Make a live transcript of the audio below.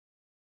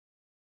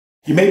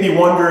You may be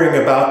wondering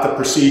about the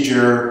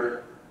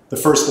procedure the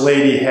First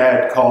Lady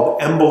had called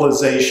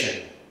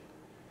embolization.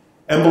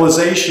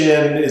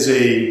 Embolization is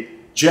a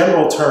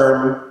general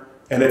term,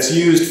 and it's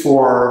used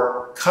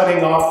for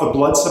cutting off the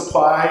blood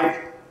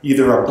supply,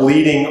 either a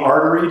bleeding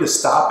artery to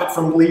stop it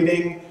from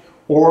bleeding,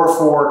 or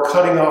for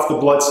cutting off the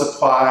blood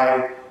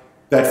supply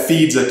that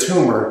feeds a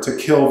tumor to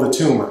kill the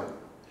tumor.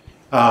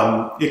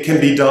 It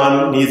can be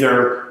done in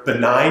either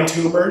benign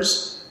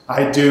tumors.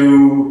 I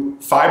do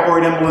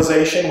fibroid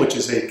embolization, which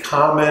is a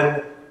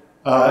common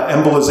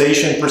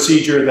embolization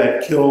procedure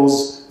that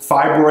kills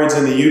fibroids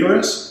in the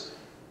uterus.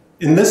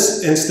 In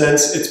this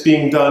instance, it's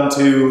being done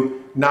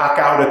to knock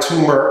out a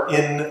tumor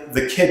in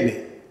the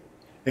kidney.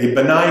 A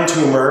benign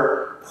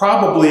tumor,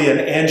 probably an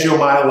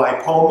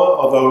angiomyolipoma,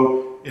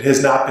 although it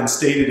has not been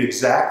stated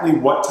exactly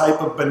what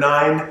type of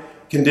benign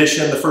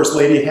condition the First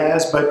Lady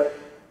has, but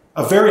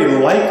a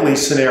very likely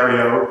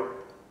scenario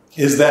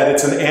is that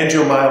it's an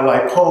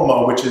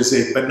angiomyolipoma, which is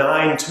a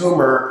benign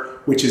tumor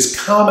which is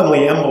commonly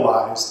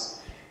embolized,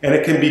 and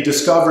it can be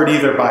discovered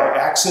either by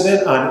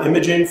accident on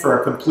imaging for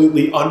a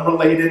completely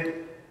unrelated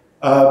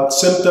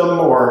symptom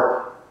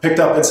or picked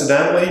up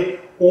incidentally,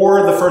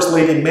 or the First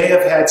Lady may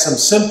have had some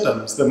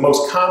symptoms. The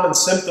most common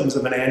symptoms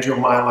of an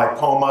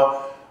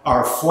angiomyolipoma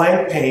are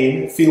flank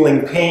pain,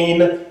 feeling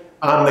pain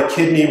on the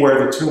kidney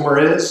where the tumor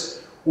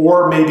is,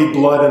 or maybe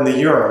blood in the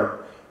urine.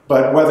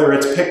 But whether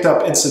it's picked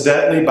up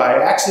incidentally by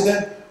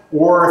accident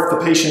or if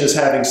the patient is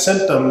having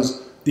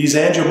symptoms, these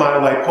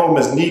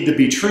angiomyolipomas need to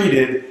be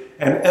treated,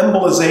 and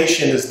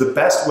embolization is the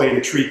best way to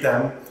treat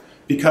them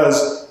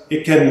because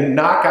it can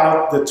knock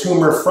out the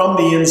tumor from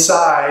the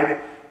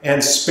inside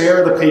and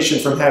spare the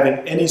patient from having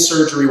any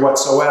surgery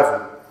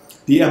whatsoever.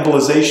 The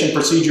embolization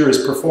procedure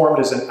is performed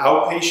as an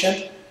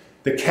outpatient.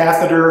 The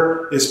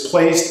catheter is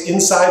placed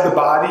inside the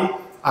body,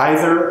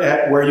 either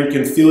at where you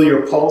can feel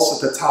your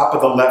pulse at the top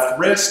of the left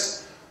wrist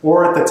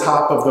or at the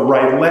top of the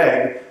right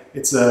leg.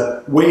 It's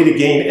a way to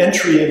gain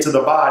entry into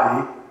the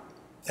body,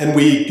 and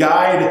we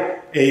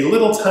guide a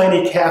little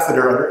tiny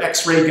catheter under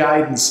X-ray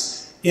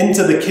guidance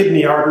into the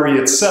kidney artery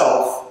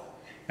itself,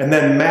 and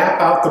then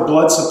map out the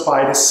blood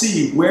supply to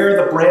see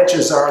where the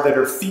branches are that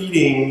are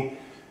feeding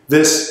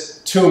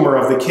this tumor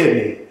of the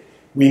kidney.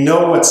 We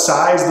know what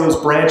size those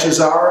branches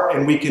are,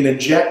 and we can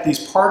inject these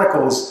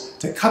particles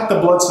to cut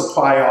the blood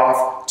supply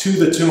off to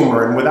the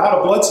tumor. And without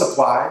a blood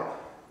supply,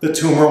 the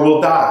tumor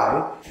will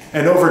die,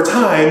 and over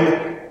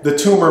time, the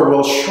tumor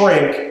will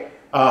shrink,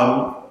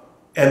 and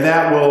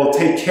that will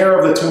take care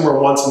of the tumor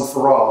once and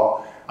for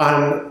all.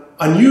 On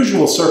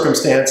unusual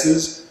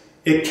circumstances,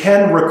 it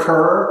can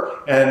recur,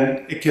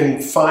 and it can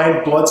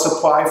find blood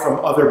supply from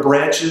other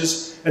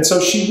branches, and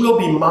so she will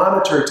be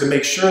monitored to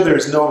make sure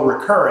there's no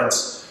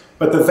recurrence.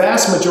 But the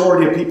vast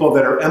majority of people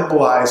that are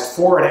embolized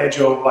for an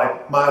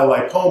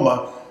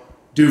angiomyolipoma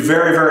do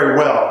very, very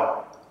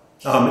well.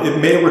 It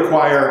may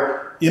require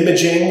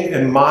imaging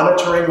and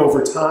monitoring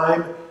over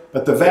time,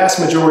 but the vast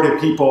majority of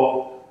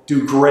people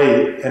do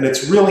great, and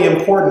it's really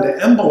important to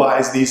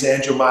embolize these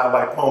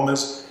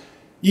angiomyolipomas,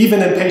 even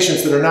in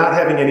patients that are not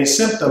having any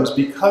symptoms,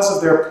 because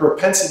of their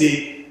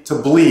propensity to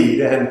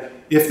bleed, and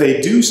if they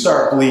do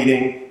start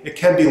bleeding, it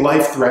can be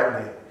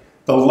life-threatening.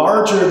 The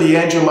larger the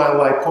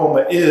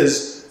angiomyolipoma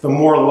is, the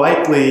more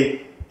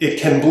likely it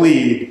can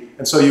bleed,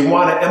 and so you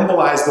want to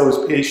embolize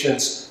those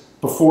patients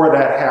before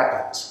that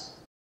happens.